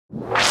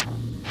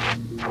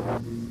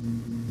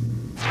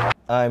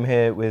I'm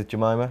here with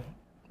Jemima.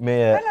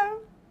 Mia, hello.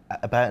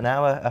 About an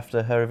hour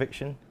after her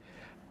eviction.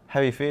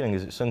 How are you feeling?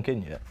 Has it sunk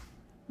in yet?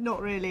 Not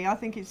really. I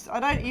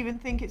don't even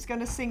think it's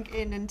going to sink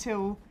in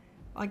until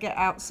I get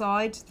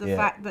outside. The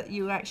fact that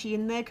you're actually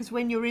in there, because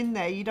when you're in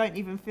there, you don't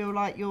even feel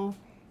like you're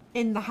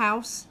in the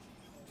house.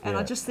 And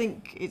I just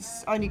think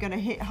it's only going to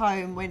hit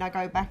home when I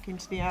go back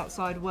into the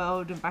outside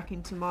world and back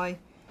into my,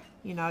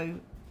 you know,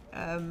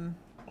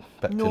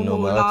 Back normal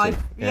to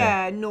life.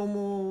 Yeah,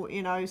 normal,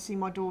 you know, see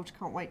my daughter.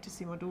 Can't wait to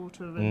see my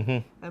daughter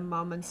and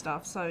mum and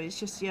stuff. So it's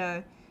just,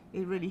 it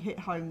really hit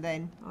home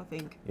then, I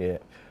think. Yeah.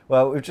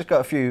 Well, we've just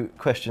got a few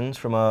questions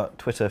from our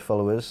Twitter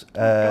followers.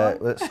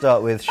 Let's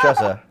start with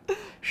Shazza.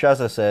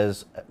 Shazza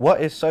says,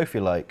 what is Sophie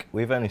like?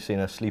 We've only seen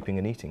her sleeping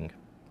and eating.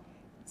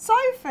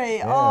 Sophie,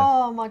 yeah.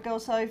 Oh my girl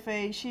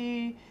Sophie,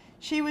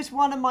 she was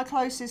one of my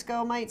closest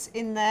girl mates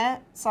in there,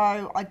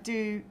 so I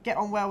do get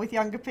on well with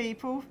younger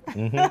people,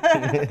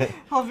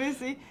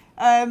 obviously.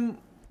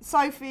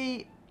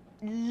 Sophie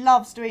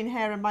loves doing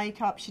hair and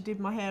makeup. She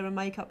did my hair and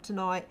makeup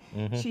tonight.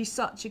 She's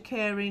such a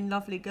caring,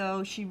 lovely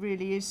girl. She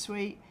really is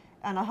sweet,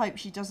 and I hope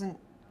she doesn't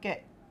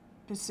get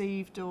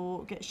perceived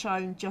or get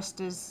shown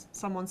just as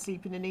someone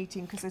sleeping and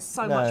eating, because there's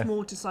so much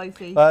more to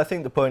Sophie. Well, I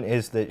think the point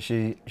is that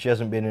she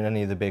hasn't been in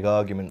any of the big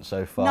arguments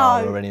so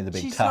far, or any of the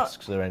big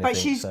tasks or anything. But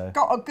she's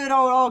got a good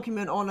old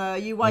argument on her.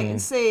 You wait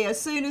and see. As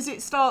soon as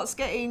it starts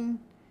getting,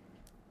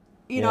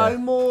 you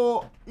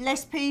know,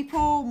 less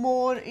people,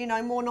 more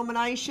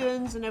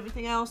nominations and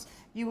everything else,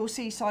 you will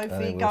see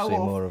Sophie go off.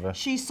 More of her.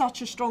 She's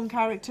such a strong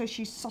character.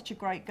 She's such a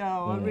great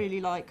girl. I really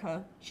like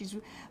her.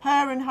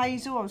 Her and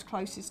Hazel I was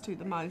closest to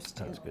the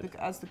most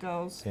as the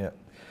girls. Yeah.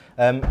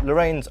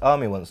 Lorraine's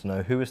Army wants to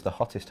know, who is the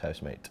hottest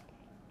housemate?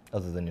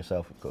 Other than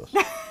yourself, of course.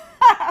 Well,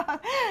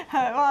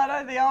 I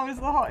don't think I was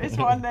the hottest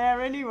one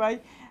there anyway.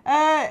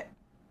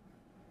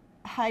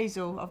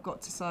 Hazel, I've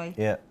got to say.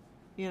 Yeah.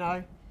 You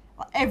know,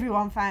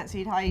 everyone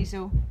fancied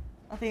Hazel.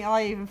 I think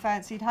I even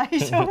fancied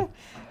Hazel,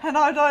 and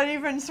I don't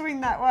even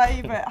swing that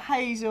way, but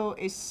Hazel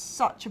is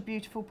such a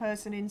beautiful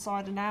person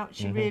inside and out.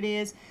 She really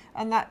is,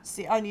 and that's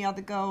the only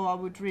other girl I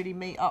would really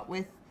meet up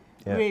with,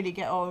 really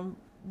got on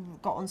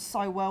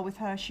so well with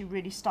her. She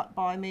really stuck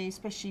by me,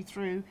 especially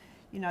through,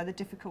 you know, the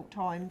difficult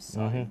times.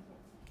 So.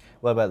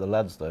 What about the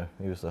lads, though?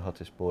 Who was the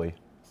hottest boy?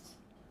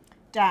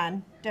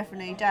 Dan,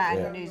 definitely.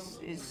 Dan is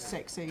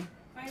sexy.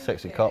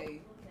 Sexy cop.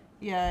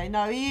 Yeah,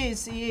 no, he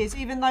is.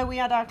 Even though we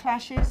had our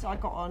clashes, I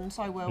got on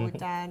so well with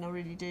Dan. I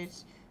really did.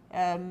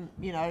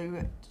 You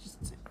know,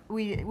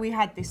 we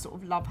had this sort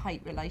of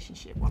love-hate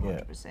relationship,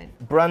 100%. Yeah.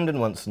 Brandon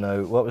wants to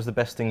know, what was the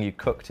best thing you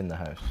cooked in the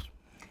house?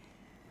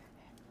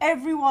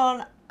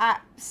 Everyone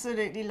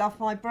absolutely loved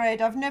my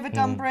bread. I've never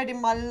done bread in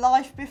my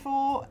life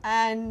before,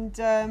 and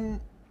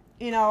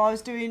you know, I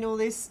was doing all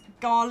this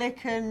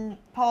garlic and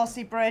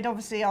parsley bread.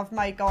 Obviously, I've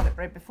made garlic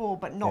bread before,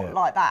 but not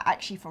like that,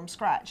 actually from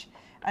scratch.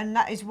 And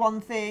that is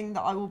one thing that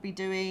I will be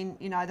doing.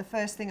 You know, the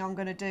first thing I'm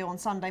going to do on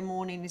Sunday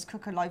morning is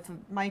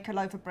make a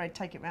loaf of bread,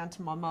 take it round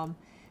to my mum,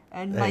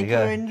 and make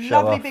her a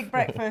lovely big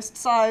breakfast.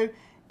 So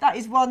that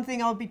is one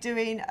thing I'll be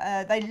doing.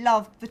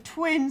 The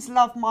twins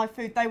loved my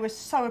food. They were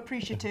so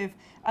appreciative,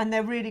 and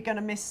they're really going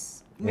to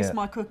miss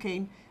my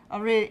cooking. I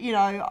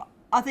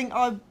think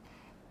I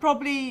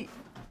probably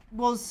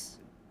was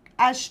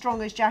as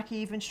strong as Jackie,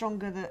 even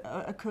stronger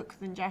a cook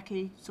than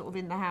Jackie, sort of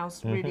in the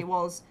house, really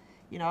was.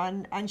 You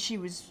know, and she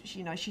was,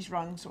 you know, she's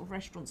run sort of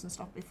restaurants and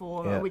stuff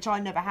before, which I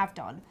never have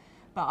done.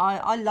 But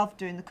I love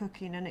doing the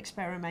cooking and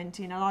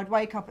experimenting, and I'd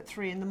wake up at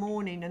 3 in the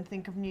morning and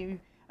think of a new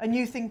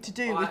thing to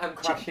do. I am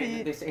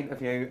crashing this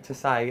interview to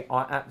say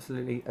I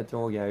absolutely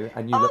adore you,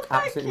 and you look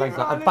absolutely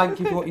amazing. And thank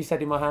you for what you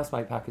said in my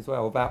housemate pack as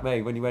well about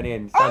me when you went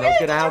in. Saying I was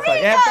good at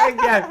housemate. Yeah,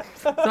 thank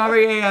you.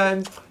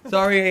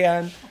 Sorry,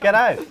 Ian. Get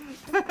out.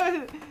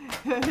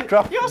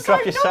 Drop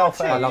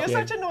yourself out. I love You're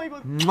you. such a naughty boy.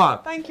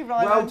 Mwah. Thank you,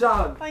 Ryan. Well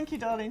done. Thank you,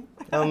 darling.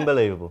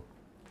 Unbelievable.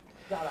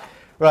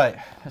 Right,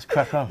 let's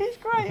crack on. He's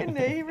great, isn't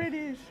he? He really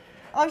is.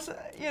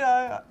 You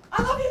know.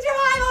 I love you,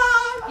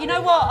 Jemima. You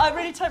know what? I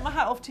really take my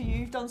hat off to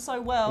you. You've done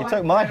so well. You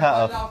took my hat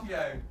off. I love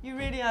you. You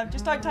really have.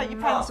 Just don't take your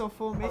pants off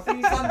for me. I'll see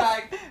you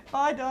Sunday.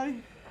 Bye,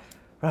 darling.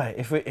 Right,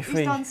 if we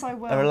done so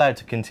well. are allowed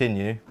to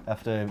continue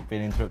after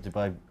being interrupted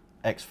by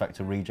X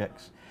Factor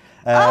rejects.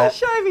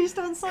 Show me, he's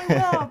done so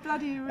well.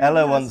 Bloody really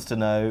Ella wants to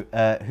know,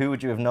 who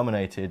would you have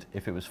nominated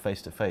if it was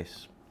face to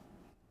face?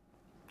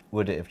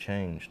 Would it have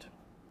changed?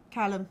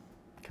 Callum.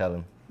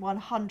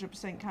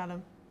 100%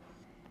 Callum.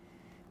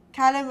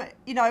 Callum,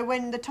 you know,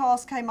 when the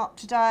task came up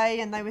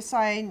today and they were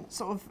saying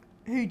sort of,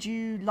 who do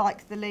you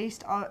like the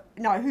least?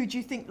 Who do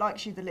you think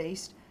likes you the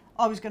least?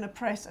 I was going to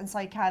press and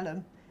say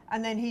Callum.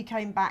 And then he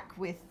came back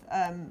with,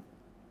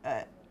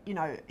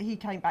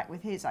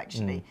 his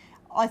actually.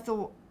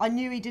 I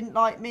knew he didn't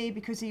like me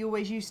because he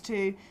always used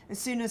to, as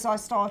soon as I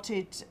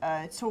started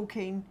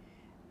talking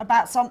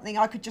about something,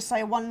 I could just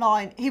say one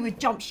line, he would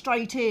jump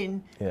straight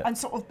in and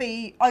sort of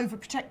be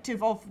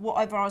overprotective of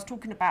whatever I was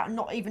talking about and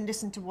not even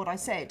listen to what I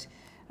said.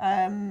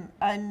 I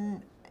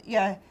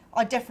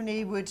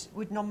definitely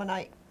would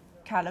nominate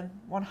Callum,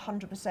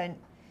 100%.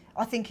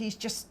 I think he's,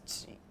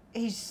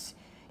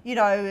 you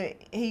know,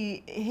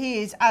 he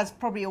is as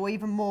probably or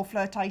even more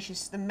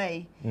flirtatious than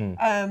me.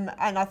 And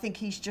I think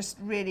he's just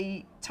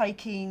really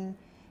taking,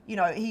 you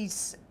know,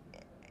 he's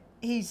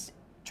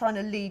trying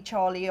to lead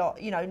Charlie on,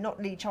 you know, not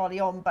lead Charlie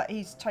on, but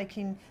he's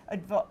taking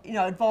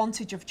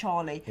advantage of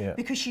Charlie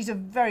because she's a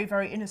very,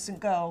 very innocent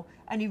girl,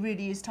 and he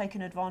really is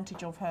taking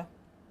advantage of her.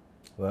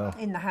 Well,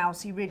 in the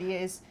house, he really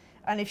is.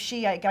 And if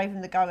she gave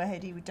him the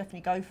go-ahead, he would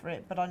definitely go for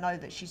it. But I know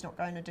that she's not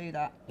going to do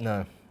that.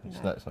 No,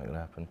 it's not going to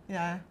happen.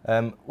 Yeah.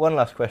 One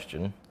last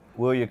question.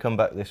 Will you come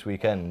back this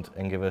weekend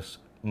and give us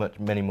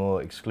many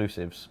more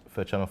exclusives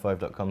for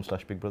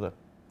channel5.com/bigbrother?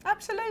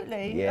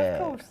 Absolutely, yeah,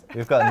 of course.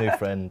 We've got a new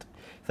friend.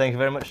 Thank you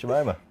very much,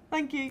 Jemima.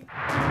 Thank you.